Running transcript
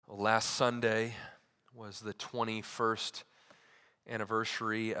Last Sunday was the 21st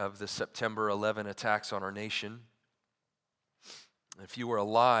anniversary of the September 11 attacks on our nation. If you were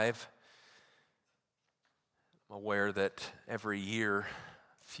alive, I'm aware that every year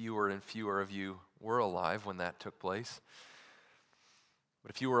fewer and fewer of you were alive when that took place.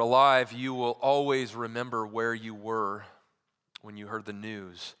 But if you were alive, you will always remember where you were when you heard the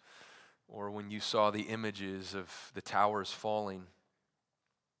news or when you saw the images of the towers falling.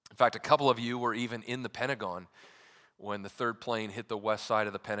 In fact, a couple of you were even in the Pentagon when the third plane hit the west side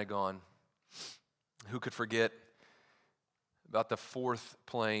of the Pentagon. Who could forget about the fourth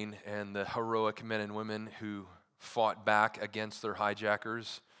plane and the heroic men and women who fought back against their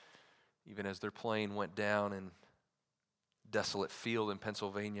hijackers, even as their plane went down in a desolate field in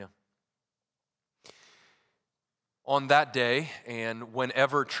Pennsylvania. On that day, and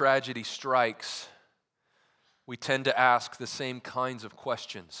whenever tragedy strikes, we tend to ask the same kinds of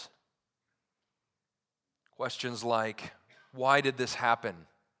questions. Questions like, why did this happen?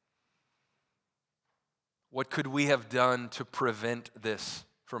 What could we have done to prevent this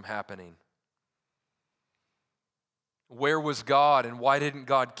from happening? Where was God, and why didn't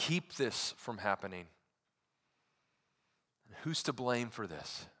God keep this from happening? Who's to blame for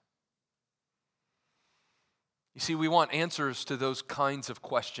this? You see, we want answers to those kinds of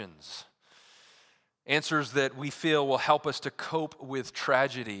questions. Answers that we feel will help us to cope with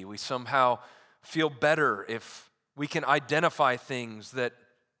tragedy. We somehow feel better if we can identify things that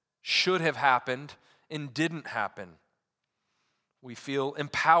should have happened and didn't happen. We feel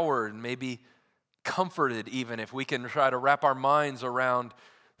empowered, maybe comforted even, if we can try to wrap our minds around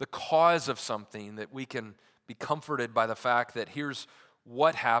the cause of something, that we can be comforted by the fact that here's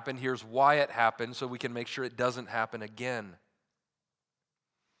what happened, here's why it happened, so we can make sure it doesn't happen again.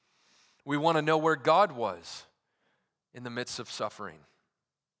 We want to know where God was in the midst of suffering,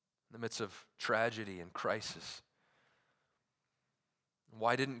 in the midst of tragedy and crisis.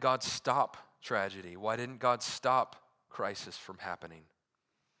 Why didn't God stop tragedy? Why didn't God stop crisis from happening?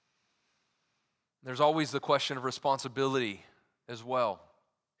 There's always the question of responsibility as well.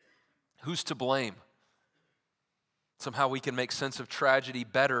 Who's to blame? Somehow we can make sense of tragedy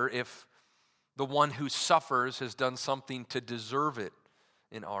better if the one who suffers has done something to deserve it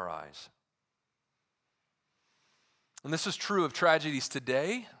in our eyes. And this is true of tragedies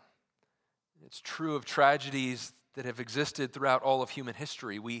today. It's true of tragedies that have existed throughout all of human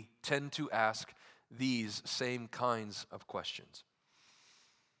history. We tend to ask these same kinds of questions.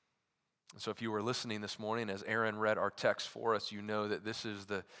 So if you were listening this morning as Aaron read our text for us, you know that this is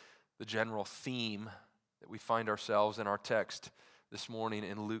the general theme that we find ourselves in our text this morning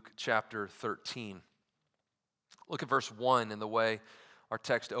in Luke chapter 13. Look at verse 1 in the way our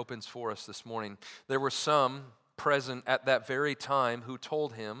text opens for us this morning. There were some present at that very time who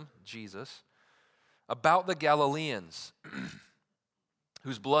told him, Jesus, about the Galileans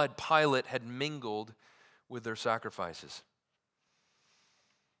whose blood Pilate had mingled with their sacrifices.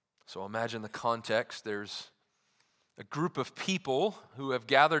 So imagine the context. There's a group of people who have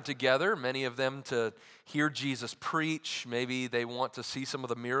gathered together, many of them to hear Jesus preach. Maybe they want to see some of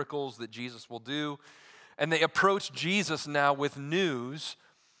the miracles that Jesus will do. And they approach Jesus now with news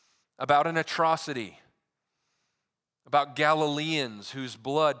about an atrocity, about Galileans whose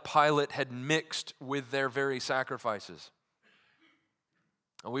blood Pilate had mixed with their very sacrifices.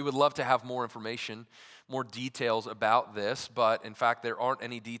 And we would love to have more information, more details about this, but in fact there aren't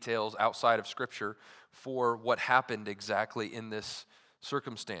any details outside of Scripture for what happened exactly in this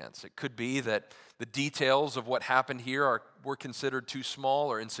circumstance. It could be that the details of what happened here were considered too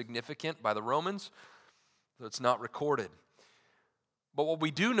small or insignificant by the Romans, so it's not recorded. But what we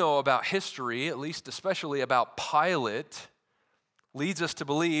do know about history, at least especially about Pilate, leads us to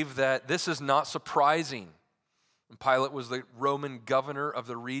believe that this is not surprising. And Pilate was the Roman governor of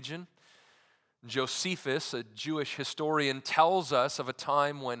the region. Josephus, a Jewish historian, tells us of a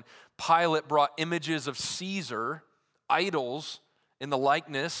time when Pilate brought images of Caesar, idols in the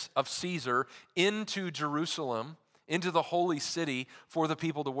likeness of Caesar, into Jerusalem, into the holy city for the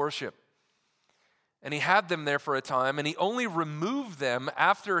people to worship. And he had them there for a time, and he only removed them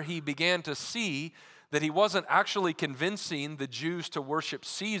after he began to see that he wasn't actually convincing the Jews to worship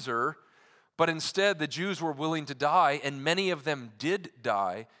Caesar, but instead the Jews were willing to die, and many of them did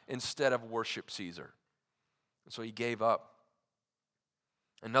die instead of worship Caesar. And so he gave up.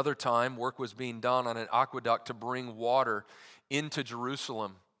 Another time, work was being done on an aqueduct to bring water into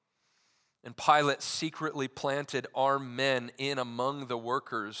Jerusalem. And Pilate secretly planted armed men in among the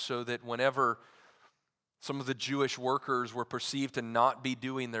workers so that whenever Some of the Jewish workers were perceived to not be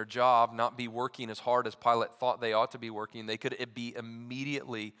doing their job, not be working as hard as Pilate thought they ought to be working. They could be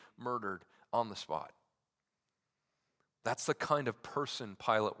immediately murdered on the spot. That's the kind of person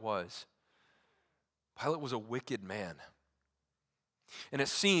Pilate was. Pilate was a wicked man. And it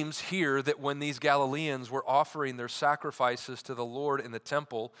seems here that when these Galileans were offering their sacrifices to the Lord in the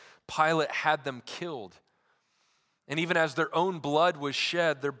temple, Pilate had them killed. And even as their own blood was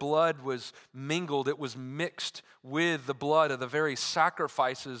shed, their blood was mingled. It was mixed with the blood of the very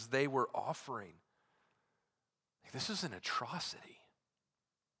sacrifices they were offering. This is an atrocity.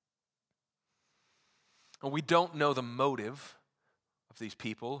 And we don't know the motive of these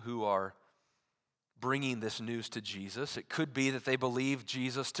people who are bringing this news to Jesus. It could be that they believed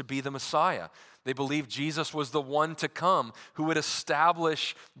Jesus to be the Messiah. They believed Jesus was the one to come who would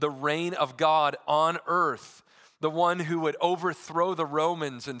establish the reign of God on earth, the one who would overthrow the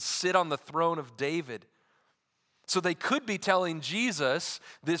Romans and sit on the throne of David. So they could be telling Jesus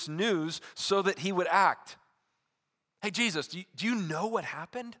this news so that he would act. Hey, Jesus, do you know what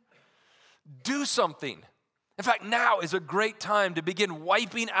happened? Do something. In fact, now is a great time to begin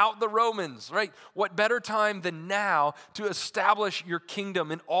wiping out the Romans, right? What better time than now to establish your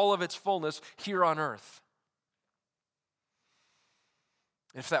kingdom in all of its fullness here on earth?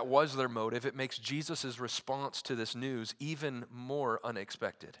 If that was their motive, it makes Jesus' response to this news even more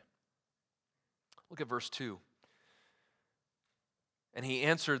unexpected. Look at verse 2. And he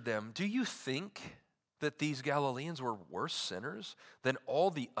answered them, "Do you think that these Galileans were worse sinners than all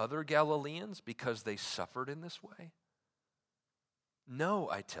the other Galileans because they suffered in this way? No,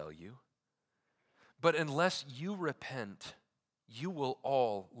 I tell you. But unless you repent, you will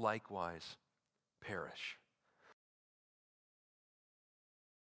all likewise perish."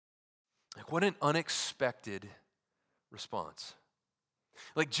 Like, what an unexpected response.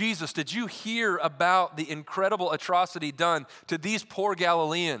 Like, Jesus, did you hear about the incredible atrocity done to these poor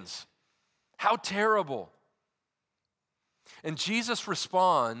Galileans? How terrible. And Jesus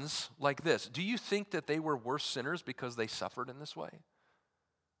responds like this: do you think that they were worse sinners because they suffered in this way?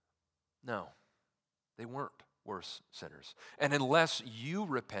 No, they weren't worse sinners. And unless you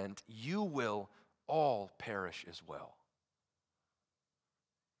repent, you will all perish as well.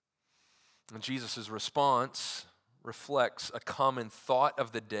 And Jesus' response reflects a common thought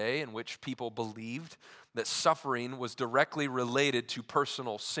of the day in which people believed that suffering was directly related to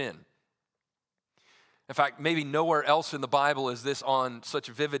personal sin. In fact, maybe nowhere else in the Bible is this on such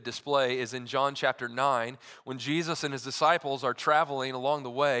vivid display as in John chapter 9, when Jesus and his disciples are traveling along the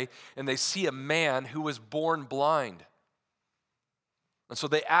way and they see a man who was born blind. And so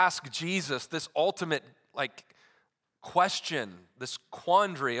they ask Jesus this ultimate question, this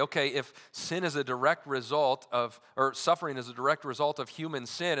quandary. Okay, if sin is a direct result of, or suffering is a direct result of human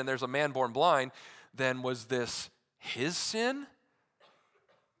sin, and there's a man born blind, then was this his sin?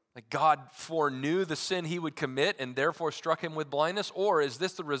 Like, God foreknew the sin he would commit and therefore struck him with blindness? Or is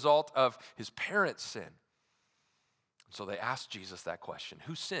this the result of his parents' sin? So they asked Jesus that question.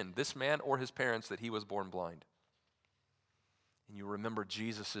 Who sinned, this man or his parents, that he was born blind? And you remember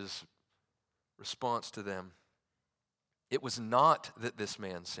Jesus' response to them. It was not that this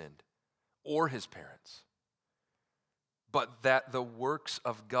man sinned or his parents, but that the works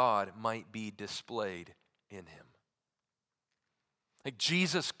of God might be displayed in him. Like,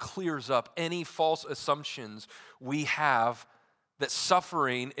 Jesus clears up any false assumptions we have that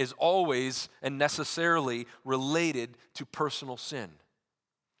suffering is always and necessarily related to personal sin.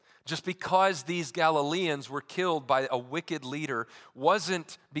 Just because these Galileans were killed by a wicked leader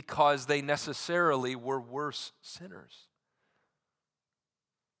wasn't because they necessarily were worse sinners.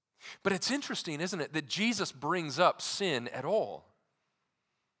 But it's interesting, isn't it, that Jesus brings up sin at all.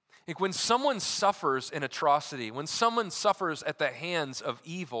 Like, when someone suffers an atrocity, when someone suffers at the hands of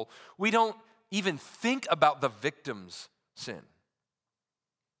evil, we don't even think about the victim's sin.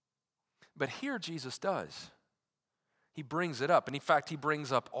 But here Jesus does. He brings it up. And in fact, he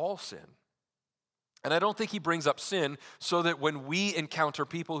brings up all sin. And I don't think he brings up sin so that when we encounter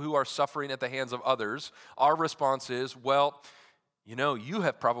people who are suffering at the hands of others, our response is, well, you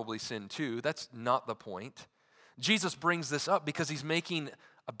have probably sinned too. That's not the point. Jesus brings this up because he's making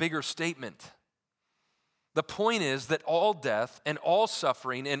a bigger statement. The point is that all death and all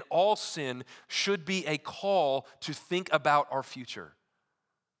suffering and all sin should be a call to think about our future.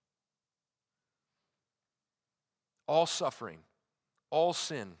 All suffering, all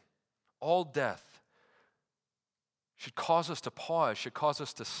sin, all death should cause us to pause, should cause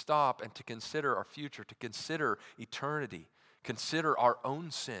us to stop and to consider our future, to consider eternity, consider our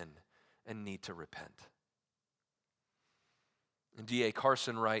own sin and need to repent. And D.A.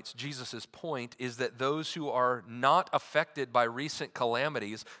 Carson writes, Jesus' point is that those who are not affected by recent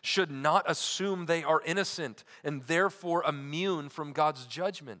calamities should not assume they are innocent and therefore immune from God's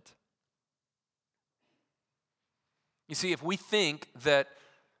judgment. You see, if we think that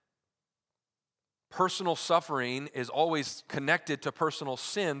personal suffering is always connected to personal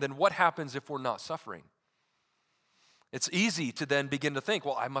sin, then what happens if we're not suffering? It's easy to then begin to think,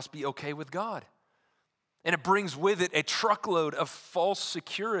 well, I must be okay with God. And it brings with it a truckload of false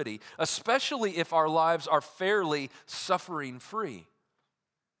security, especially if our lives are fairly suffering-free.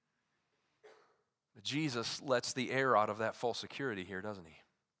 But Jesus lets the air out of that false security here, doesn't he?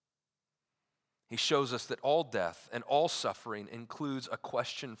 He shows us that all death and all suffering includes a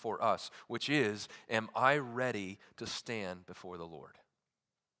question for us, which is, am I ready to stand before the Lord?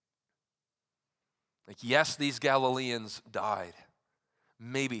 Like, yes, these Galileans died,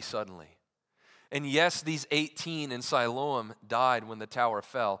 maybe suddenly. And yes, these 18 in Siloam died when the tower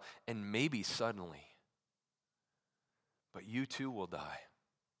fell, and maybe suddenly. But you too will die.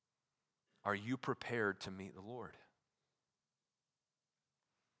 Are you prepared to meet the Lord?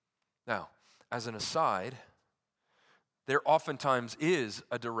 Now, as an aside, there oftentimes is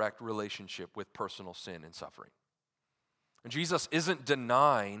a direct relationship with personal sin and suffering. And Jesus isn't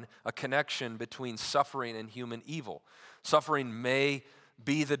denying a connection between suffering and human evil. Suffering may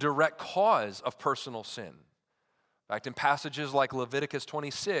be the direct cause of personal sin. In fact, in passages like Leviticus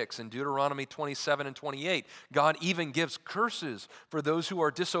 26 and Deuteronomy 27 and 28, God even gives curses for those who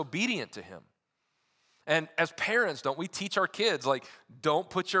are disobedient to him. And as parents, don't we teach our kids, like, don't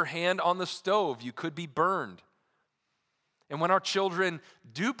put your hand on the stove, you could be burned. And when our children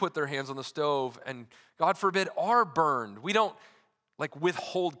do put their hands on the stove and, God forbid, are burned, we don't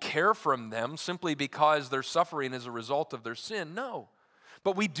withhold care from them simply because they're suffering as a result of their sin. No.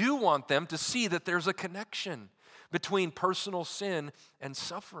 But we do want them to see that there's a connection between personal sin and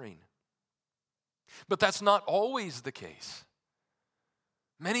suffering. But that's not always the case.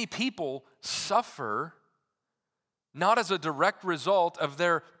 Many people suffer not as a direct result of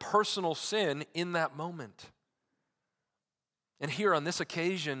their personal sin in that moment. And here on this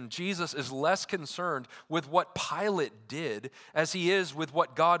occasion, Jesus is less concerned with what Pilate did as he is with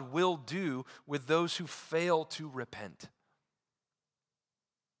what God will do with those who fail to repent.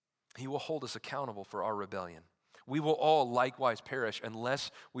 He will hold us accountable for our rebellion. We will all likewise perish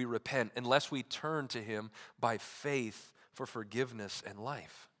unless we repent, unless we turn to him by faith for forgiveness and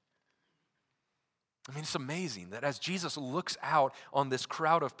life. I mean, it's amazing that as Jesus looks out on this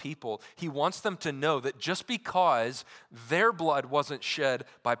crowd of people, he wants them to know that just because their blood wasn't shed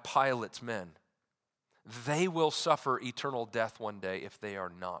by Pilate's men, they will suffer eternal death one day if they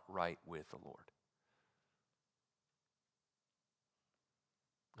are not right with the Lord.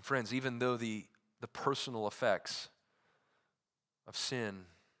 Friends, even though the personal effects of sin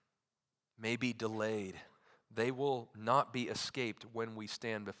may be delayed, they will not be escaped when we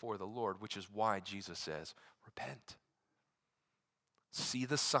stand before the Lord, which is why Jesus says, repent. See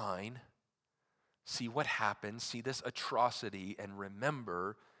the sign, see what happens, see this atrocity, and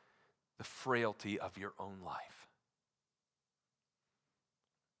remember the frailty of your own life.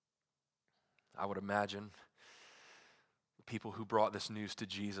 I would imagine people who brought this news to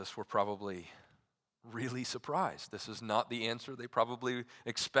Jesus were probably really surprised. This is not the answer they probably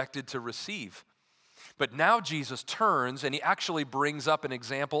expected to receive. But now Jesus turns and he actually brings up an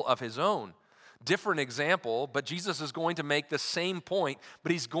example of his own. Different example, but Jesus is going to make the same point,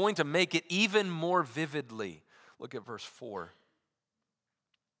 but he's going to make it even more vividly. Look at verse 4.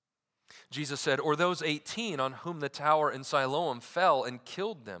 Jesus said, or those 18 on whom the tower in Siloam fell and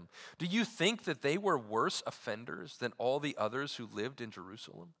killed them, do you think that they were worse offenders than all the others who lived in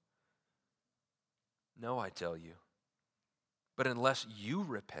Jerusalem? No, I tell you. But unless you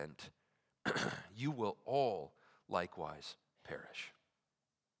repent, you will all likewise perish.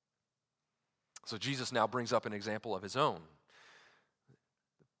 So Jesus now brings up an example of his own.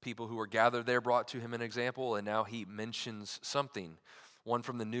 People who were gathered there brought to him an example, and now he mentions something. One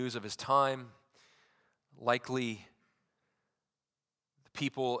from the news of his time. Likely the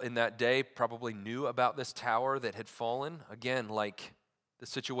people in that day probably knew about this tower that had fallen. Again, like the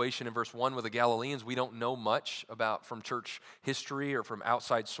situation in verse 1 with the Galileans, we don't know much about from church history or from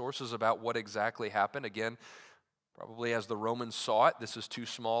outside sources about what exactly happened. Again, probably as the Romans saw it, this is too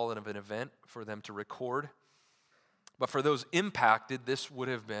small of an event for them to record. But for those impacted, this would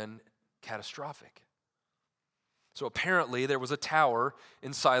have been catastrophic. So apparently there was a tower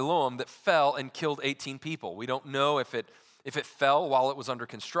in Siloam that fell and killed 18 people. We don't know if it fell while it was under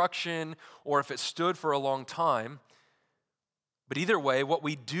construction or if it stood for a long time. But either way, what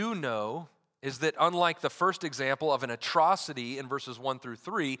we do know is that unlike the first example of an atrocity in verses 1 through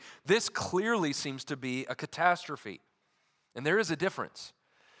 3, this clearly seems to be a catastrophe. And there is a difference.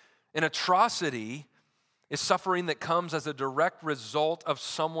 An atrocity is suffering that comes as a direct result of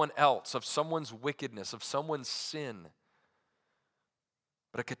someone else, of someone's wickedness, of someone's sin.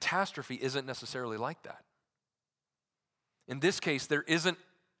 But a catastrophe isn't necessarily like that. In this case, there isn't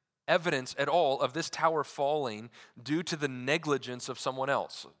evidence at all of this tower falling due to the negligence of someone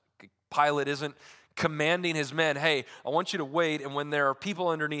else. Pilate isn't commanding his men, hey, I want you to wait, and when there are people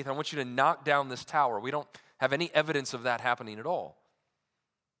underneath, I want you to knock down this tower. We don't have any evidence of that happening at all.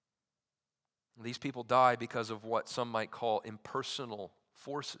 These people die because of what some might call impersonal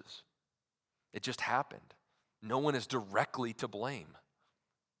forces. It just happened. No one is directly to blame.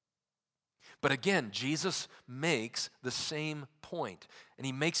 But again, Jesus makes the same point, and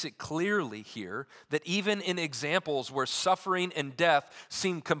he makes it clearly here that even in examples where suffering and death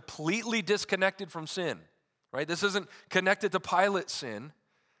seem completely disconnected from sin, right? This isn't connected to Pilate's sin.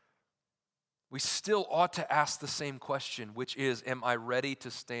 We still ought to ask the same question, which is, am I ready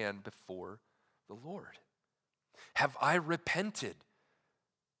to stand before the Lord? Have I repented?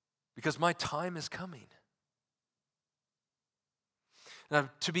 Because my time is coming. Now,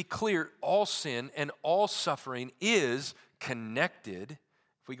 to be clear, all sin and all suffering is connected,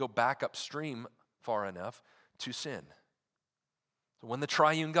 if we go back upstream far enough, to sin. So when the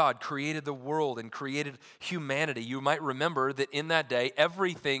triune God created the world and created humanity, you might remember that in that day,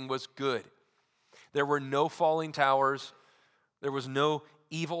 everything was good. There were no falling towers. There was no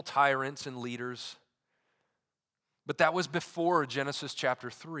evil tyrants and leaders. But that was before Genesis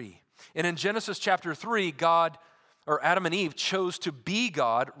chapter 3. And in Genesis chapter 3, Adam and Eve chose to be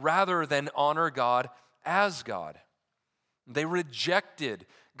God rather than honor God as God. They rejected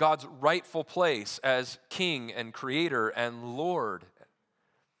God's rightful place as king and creator and Lord.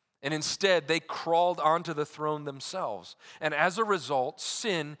 And instead, they crawled onto the throne themselves. And as a result,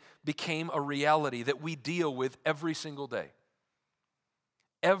 sin became a reality that we deal with every single day.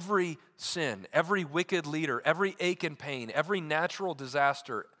 Every sin, every wicked leader, every ache and pain, every natural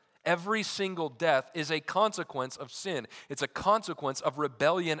disaster, every single death is a consequence of sin. It's a consequence of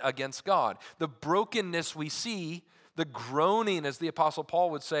rebellion against God. The brokenness we see, the groaning, as the Apostle Paul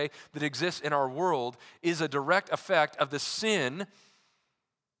would say, that exists in our world is a direct effect of the sin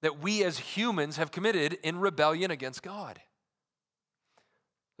that we as humans have committed in rebellion against God.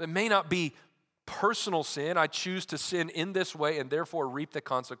 It may not be personal sin. I choose to sin in this way and therefore reap the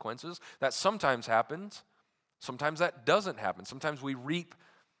consequences. That sometimes happens. Sometimes that doesn't happen. Sometimes we reap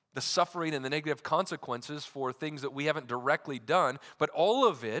the suffering and the negative consequences for things that we haven't directly done, but all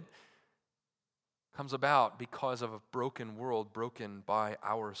of it comes about because of a broken world broken by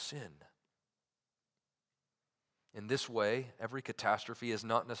our sin. In this way, every catastrophe is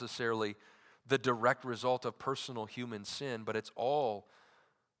not necessarily the direct result of personal human sin, but it's all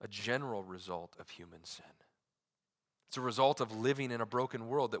a general result of human sin. It's a result of living in a broken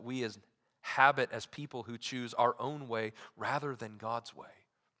world that we habit as people who choose our own way rather than God's way.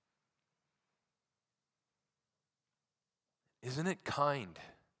 Isn't it kind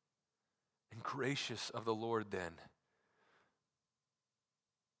and gracious of the Lord then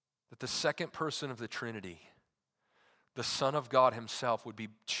that the second person of the Trinity, the Son of God himself, would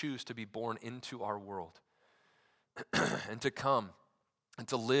choose to be born into our world and to come and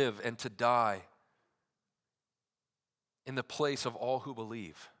to live and to die in the place of all who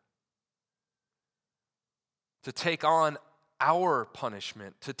believe, to take on our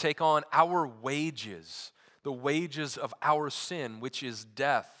punishment, to take on our wages, the wages of our sin, which is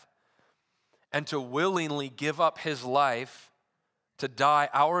death, and to willingly give up his life to die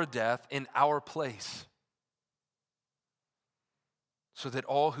our death in our place, so that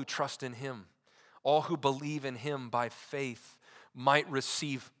all who trust in him, all who believe in him by faith, might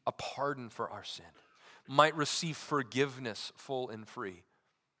receive a pardon for our sin, might receive forgiveness full and free,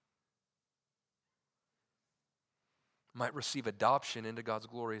 might receive adoption into God's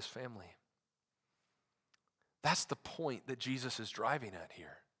glorious family. That's the point that Jesus is driving at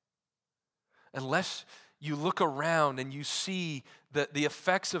here. Unless you look around and you see the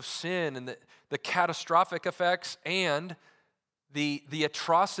effects of sin and the catastrophic effects and the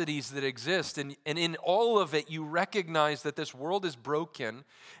atrocities that exist, and in all of it you recognize that this world is broken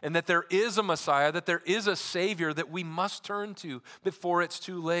and that there is a Messiah, that there is a Savior that we must turn to before it's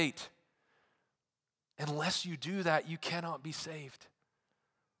too late. Unless you do that, you cannot be saved.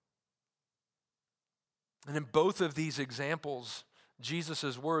 And in both of these examples,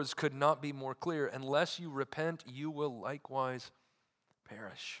 Jesus' words could not be more clear. Unless you repent, you will likewise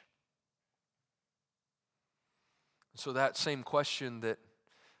perish. So that same question that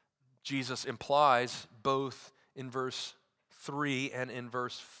Jesus implies both in verse 3 and in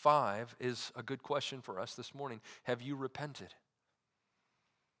verse 5 is a good question for us this morning. Have you repented?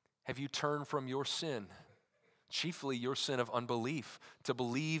 Have you turned from your sin, chiefly your sin of unbelief, to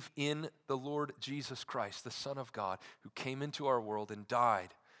believe in the Lord Jesus Christ, the Son of God, who came into our world and died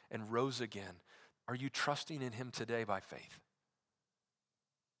and rose again? Are you trusting in him today by faith?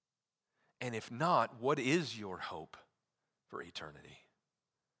 And if not, what is your hope for eternity?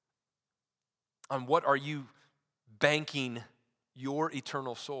 On what are you banking your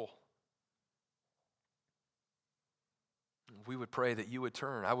eternal soul? We would pray that you would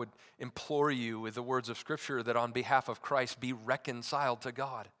turn. I would implore you with the words of Scripture that on behalf of Christ, be reconciled to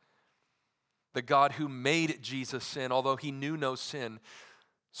God. The God who made Jesus sin, although he knew no sin,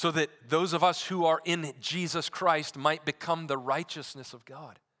 so that those of us who are in Jesus Christ might become the righteousness of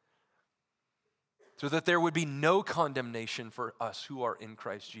God. So that there would be no condemnation for us who are in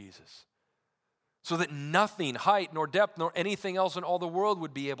Christ Jesus. So that nothing, height nor depth nor anything else in all the world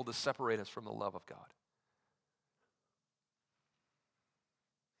would be able to separate us from the love of God.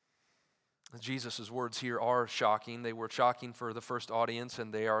 Jesus' words here are shocking. They were shocking for the first audience,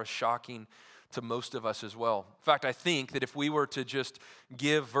 and they are shocking to most of us as well. In fact, I think that if we were to just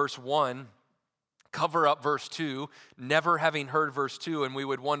give verse 1, cover up verse 2, never having heard verse 2, and we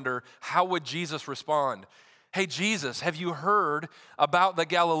would wonder, how would Jesus respond? Hey, Jesus, have you heard about the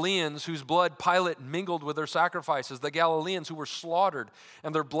Galileans whose blood Pilate mingled with their sacrifices? The Galileans who were slaughtered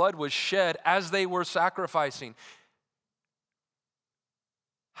and their blood was shed as they were sacrificing.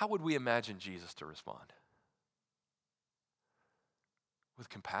 How would we imagine Jesus to respond? With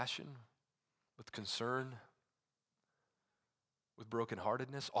compassion? With concern? With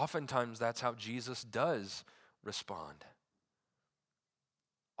brokenheartedness? Oftentimes that's how Jesus does respond.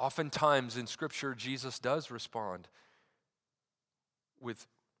 Oftentimes in Scripture, Jesus does respond with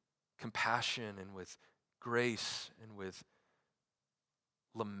compassion and with grace and with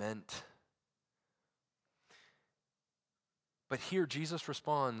lament. But here, Jesus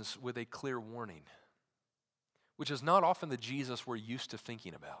responds with a clear warning, which is not often the Jesus we're used to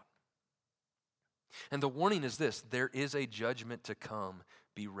thinking about. And the warning is this: there is a judgment to come.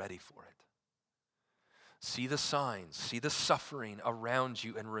 Be ready for it. See the signs, see the suffering around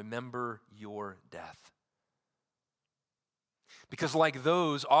you, and remember your death. Because like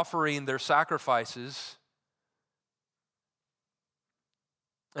those offering their sacrifices,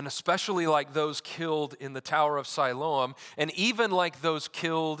 and especially like those killed in the Tower of Siloam, and even like those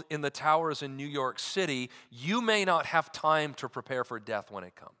killed in the towers in New York City, you may not have time to prepare for death when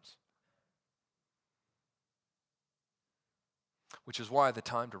it comes. Which is why the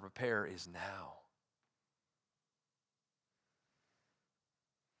time to prepare is now.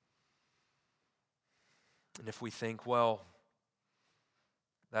 And if we think, well,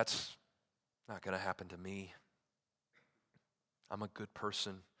 that's not going to happen to me. I'm a good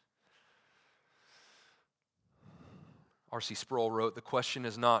person. R.C. Sproul wrote, the question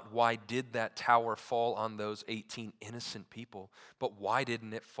is not why did that tower fall on those 18 innocent people, but why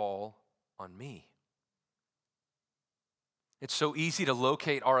didn't it fall on me? It's so easy to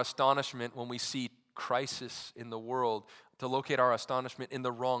locate our astonishment when we see crisis in the world, to locate our astonishment in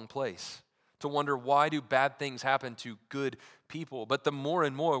the wrong place, to wonder why do bad things happen to good people. But the more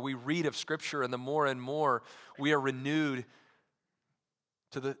and more we read of Scripture and the more and more we are renewed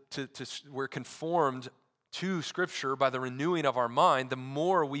we're conformed to Scripture by the renewing of our mind, the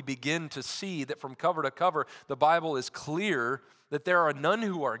more we begin to see that from cover to cover, the Bible is clear that there are none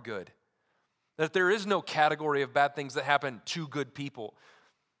who are good, that there is no category of bad things that happen to good people.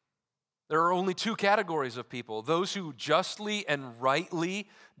 There are only two categories of people: those who justly and rightly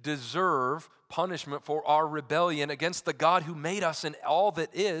deserve punishment for our rebellion against the God who made us and all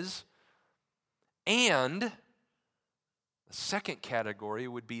that is, and the second category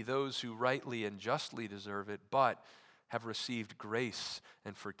would be those who rightly and justly deserve it, but have received grace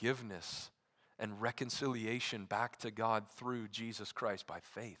and forgiveness and reconciliation back to God through Jesus Christ by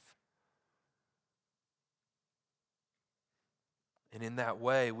faith. And in that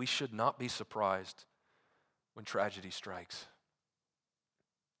way, we should not be surprised when tragedy strikes.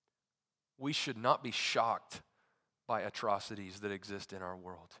 We should not be shocked by atrocities that exist in our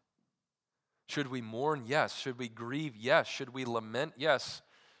world. Should we mourn? Yes. Should we grieve? Yes. Should we lament? Yes.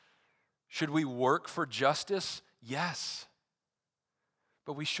 Should we work for justice? Yes.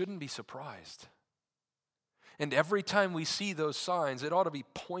 But we shouldn't be surprised. And every time we see those signs, it ought to be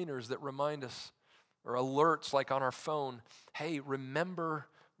pointers that remind us, or alerts like on our phone, hey, remember,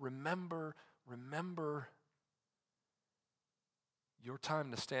 your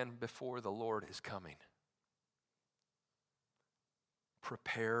time to stand before the Lord is coming.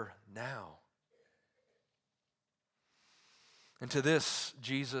 prepare now. And to this,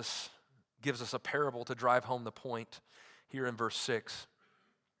 Jesus gives us a parable to drive home the point here in verse 6.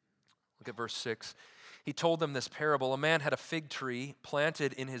 Look at verse 6. He told them this parable. A man had a fig tree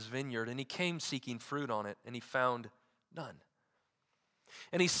planted in his vineyard, and he came seeking fruit on it, and he found none.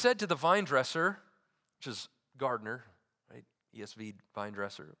 And he said to the vine dresser, which is gardener, right? ESV vine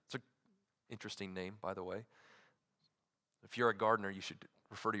dresser. It's an interesting name, by the way. If you're a gardener, you should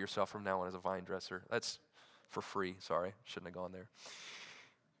refer to yourself from now on as a vine dresser. That's for free. Sorry, shouldn't have gone there.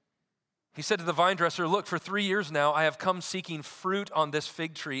 He said to the vine dresser, look, for 3 years now I have come seeking fruit on this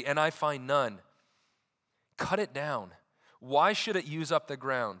fig tree, and I find none. Cut it down. Why should it use up the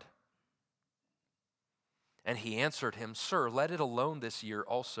ground? And he answered him, sir, let it alone this year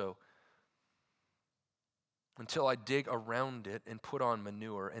also, until I dig around it and put on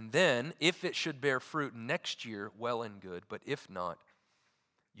manure. And then, if it should bear fruit next year, well and good. But if not,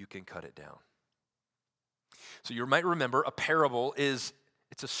 you can cut it down. So you might remember a parable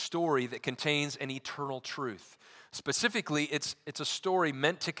it's a story that contains an eternal truth. Specifically, it's a story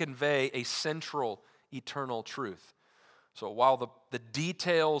meant to convey a central eternal truth. So while the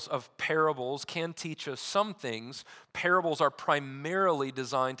details of parables can teach us some things, parables are primarily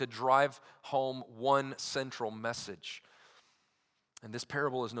designed to drive home one central message. And this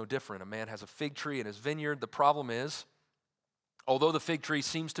parable is no different. A man has a fig tree in his vineyard. The problem is, although the fig tree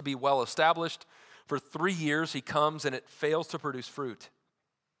seems to be well established, for 3 years he comes and it fails to produce fruit.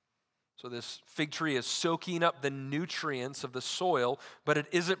 So this fig tree is soaking up the nutrients of the soil, but it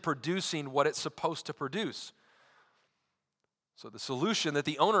isn't producing what it's supposed to produce. So the solution that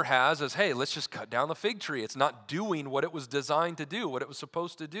the owner has is, hey, let's just cut down the fig tree. It's not doing what it was designed to do, what it was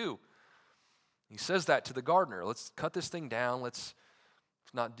supposed to do. He says that to the gardener. Let's cut this thing down. It's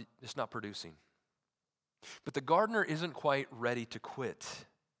not producing. But the gardener isn't quite ready to quit,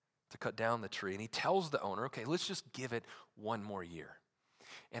 to cut down the tree. And he tells the owner, okay, let's just give it 1 more year.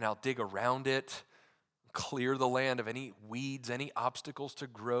 And I'll dig around it, clear the land of any weeds, any obstacles to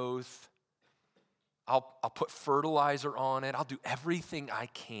growth. I'll put fertilizer on it. I'll do everything I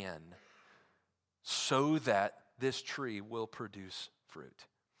can so that this tree will produce fruit.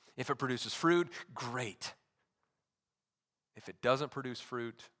 If it produces fruit, great. If it doesn't produce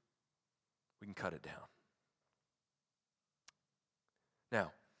fruit, we can cut it down.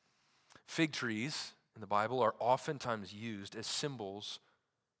 Now, fig trees in the Bible are oftentimes used as symbols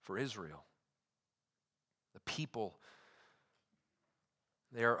for Israel. The people,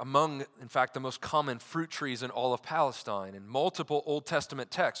 they are among, in fact, the most common fruit trees in all of Palestine. And multiple Old Testament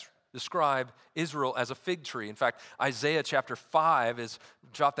texts describe Israel as a fig tree. In fact, Isaiah chapter 5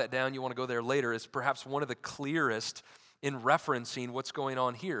 jot that down, you want to go there later, is perhaps one of the clearest in referencing what's going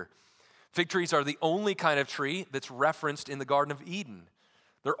on here. Fig trees are the only kind of tree that's referenced in the Garden of Eden.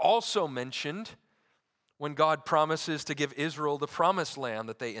 They're also mentioned when God promises to give Israel the promised land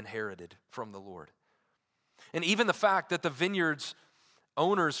that they inherited from the Lord. And even the fact that the vineyard's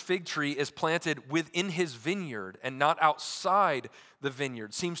owner's fig tree is planted within his vineyard and not outside the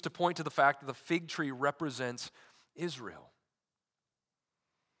vineyard seems to point to the fact that the fig tree represents Israel.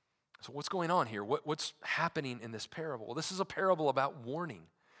 So what's going on here? What's happening in this parable? Well, this is a parable about warning.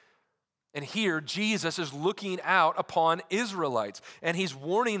 And here, Jesus is looking out upon Israelites, and he's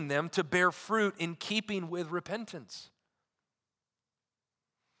warning them to bear fruit in keeping with repentance.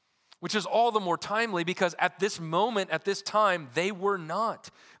 Which is all the more timely because at this moment, at this time, they were not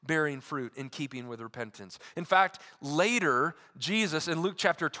bearing fruit in keeping with repentance. In fact, later, Jesus in Luke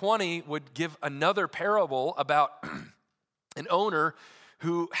chapter 20 would give another parable about an owner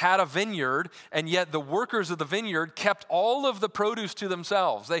who had a vineyard, and yet the workers of the vineyard kept all of the produce to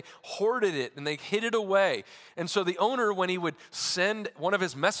themselves. They hoarded it and they hid it away. And so the owner, when he would send one of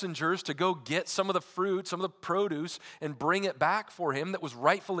his messengers to go get some of the fruit, some of the produce, and bring it back for him that was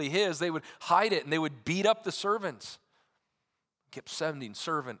rightfully his, they would hide it and they would beat up the servants. Kept sending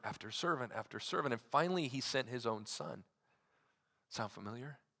servant after servant after servant, and finally he sent his own son. Sound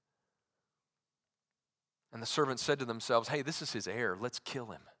familiar? And the servants said to themselves, hey, this is his heir, let's kill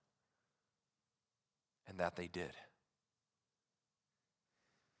him. And that they did.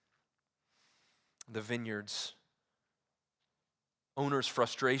 The vineyard's owner's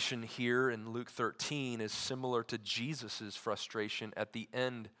frustration here in Luke 13 is similar to Jesus' frustration at the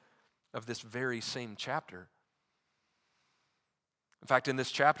end of this very same chapter. In fact, in this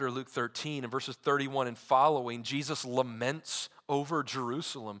chapter, Luke 13, in verses 31 and following, Jesus laments over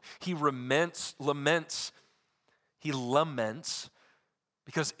Jerusalem. He laments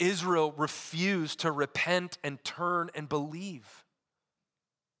because Israel refused to repent and turn and believe.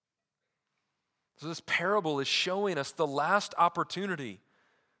 So this parable is showing us the last opportunity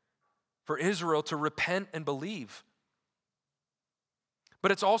for Israel to repent and believe.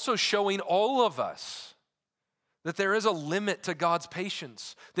 But it's also showing all of us that there is a limit to God's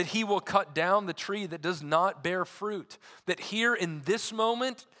patience, that He will cut down the tree that does not bear fruit, that here in this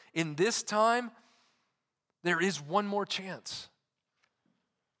moment, in this time, there is one more chance.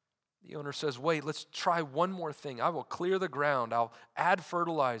 The owner says, wait, let's try one more thing. I will clear the ground. I'll add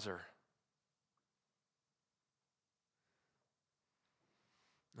fertilizer.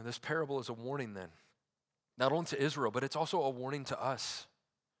 And this parable is a warning then, not only to Israel, but it's also a warning to us.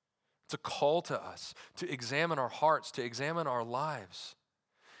 It's a call to us to examine our hearts, to examine our lives.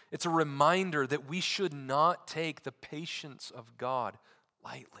 It's a reminder that we should not take the patience of God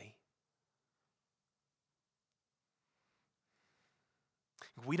lightly.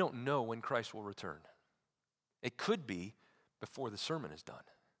 We don't know when Christ will return. It could be before the sermon is done.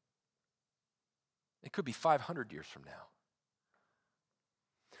 It could be 500 years from now.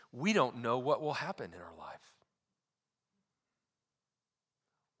 We don't know what will happen in our life.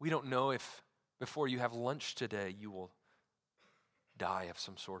 We don't know if before you have lunch today you will die of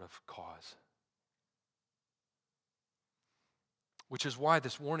some sort of cause. Which is why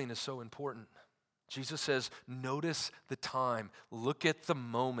this warning is so important. Jesus says, notice the time, look at the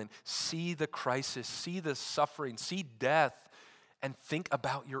moment, see the crisis, see the suffering, see death, and think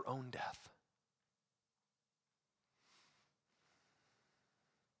about your own death.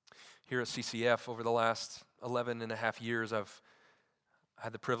 Here at CCF, over the last 11 and a half years, I've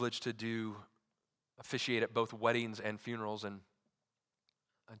had the privilege to officiate at both weddings and funerals, and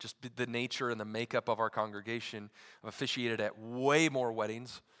just the nature and the makeup of our congregation, I've officiated at way more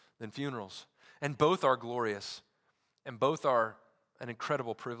weddings than funerals. And both are glorious, and both are an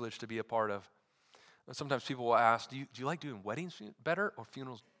incredible privilege to be a part of. And sometimes people will ask, do you like doing weddings better or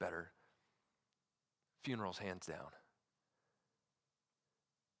funerals better? Funerals, hands down.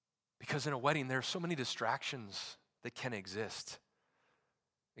 Because in a wedding, there are so many distractions that can exist.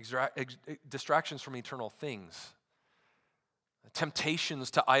 Distractions from eternal things. Temptations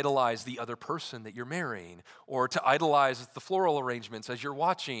to idolize the other person that you're marrying, or to idolize the floral arrangements as you're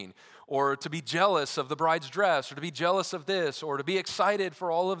watching, or to be jealous of the bride's dress, or to be jealous of this, or to be excited for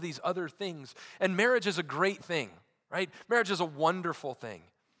all of these other things. And marriage is a great thing, right? Marriage is a wonderful thing.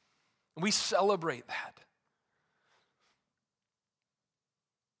 And we celebrate that.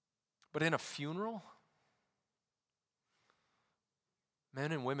 But in a funeral,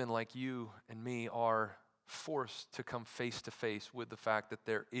 men and women like you and me are forced to come face to face with the fact that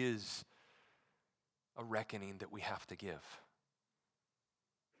there is a reckoning that we have to give.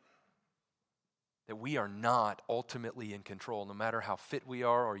 That we are not ultimately in control, no matter how fit we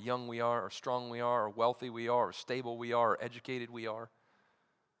are, or young we are, or strong we are, or wealthy we are, or stable we are, or educated we are.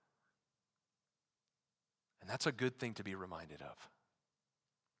 And that's a good thing to be reminded of.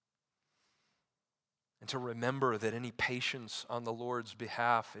 And to remember that any patience on the Lord's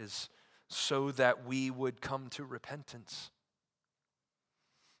behalf is so that we would come to repentance.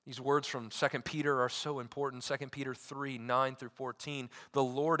 These words from 2 Peter are so important. 2 Peter 3, 9 through 14. The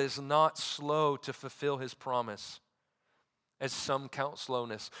Lord is not slow to fulfill His promise, as some count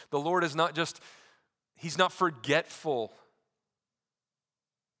slowness. The Lord is He's not forgetful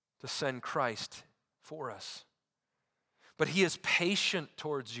to send Christ for us. But He is patient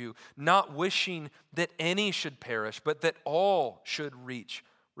towards you, not wishing that any should perish, but that all should reach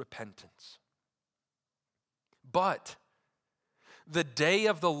repentance. But the day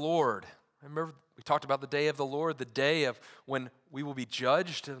of the Lord, remember we talked about the day of the Lord, the day of when we will be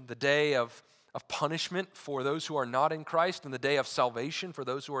judged, the day of punishment for those who are not in Christ, and the day of salvation for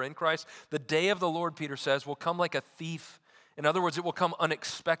those who are in Christ. The day of the Lord, Peter says, will come like a thief. In other words, it will come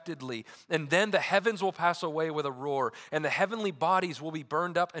unexpectedly. And then the heavens will pass away with a roar, and the heavenly bodies will be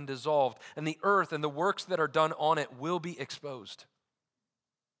burned up and dissolved, and the earth and the works that are done on it will be exposed.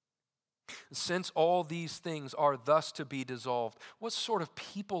 Since all these things are thus to be dissolved, what sort of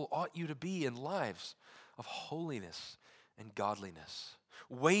people ought you to be in lives of holiness and godliness,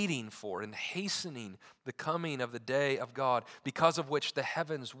 waiting for and hastening the coming of the day of God, because of which the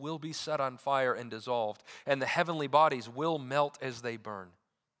heavens will be set on fire and dissolved, and the heavenly bodies will melt as they burn?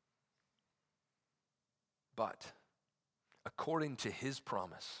 But according to His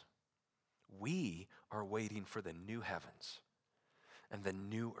promise, we are waiting for the new heavens and the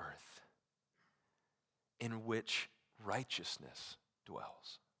new earth, in which righteousness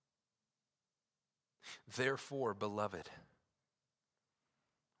dwells. Therefore, beloved,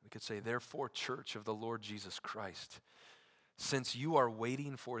 we could say, therefore, church of the Lord Jesus Christ, since you are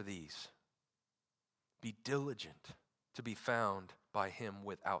waiting for these, be diligent to be found by Him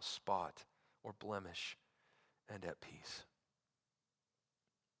without spot or blemish and at peace.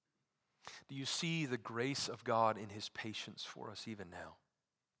 Do you see the grace of God in his patience for us even now?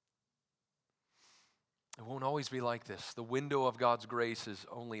 It won't always be like this. The window of God's grace is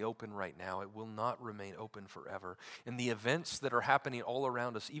only open right now. It will not remain open forever. And the events that are happening all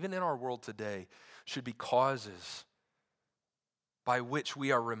around us, even in our world today, should be causes by which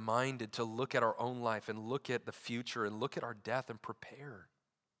we are reminded to look at our own life and look at the future and look at our death and prepare.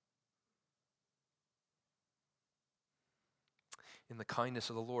 In the kindness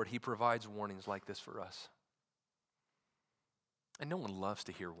of the Lord, he provides warnings like this for us. And no one loves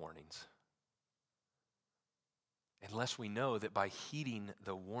to hear warnings, unless we know that by heeding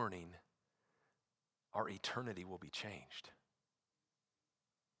the warning, our eternity will be changed.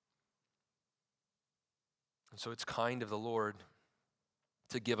 And so it's kind of the Lord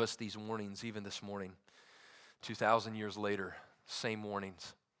to give us these warnings even this morning, 2,000 years later, same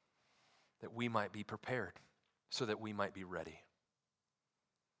warnings, that we might be prepared, so that we might be ready.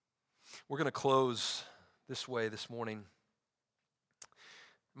 We're going to close this way this morning.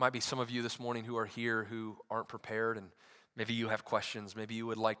 Might be some of you this morning who are here who aren't prepared, and maybe you have questions. Maybe you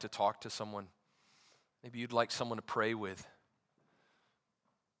would like to talk to someone. Maybe you'd like someone to pray with.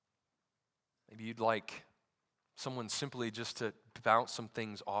 Maybe you'd like someone simply just to bounce some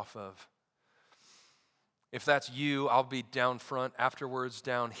things off of. If that's you, I'll be down front afterwards,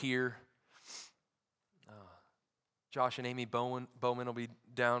 down here. Josh and Amy Bowman will be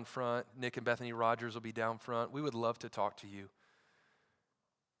down front. Nick and Bethany Rogers will be down front. We would love to talk to you.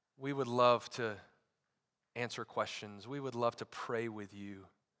 We would love to answer questions. We would love to pray with you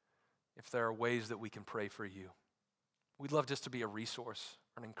if there are ways that we can pray for you. We'd love just to be a resource,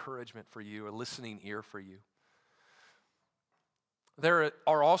 an encouragement for you, a listening ear for you. There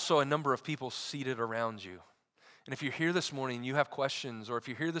are also a number of people seated around you. And if you're here this morning and you have questions, or if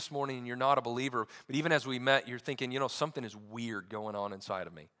you're here this morning and you're not a believer, but even as we met, you're thinking, something is weird going on inside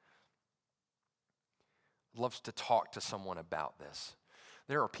of me. I'd love to talk to someone about this.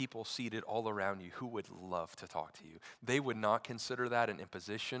 There are people seated all around you who would love to talk to you. They would not consider that an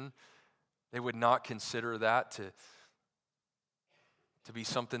imposition. They would not consider that to be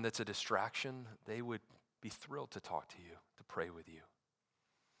something that's a distraction. They would be thrilled to talk to you, to pray with you.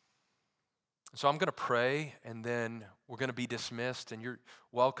 So I'm going to pray, and then we're going to be dismissed, and you're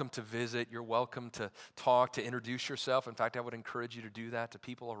welcome to visit. You're welcome to talk, to introduce yourself. In fact, I would encourage you to do that to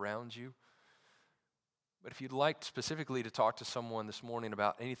people around you. But if you'd like specifically to talk to someone this morning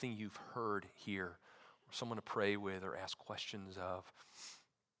about anything you've heard here, or someone to pray with or ask questions of,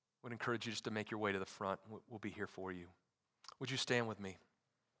 I would encourage you just to make your way to the front. We'll be here for you. Would you stand with me?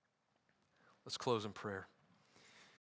 Let's close in prayer.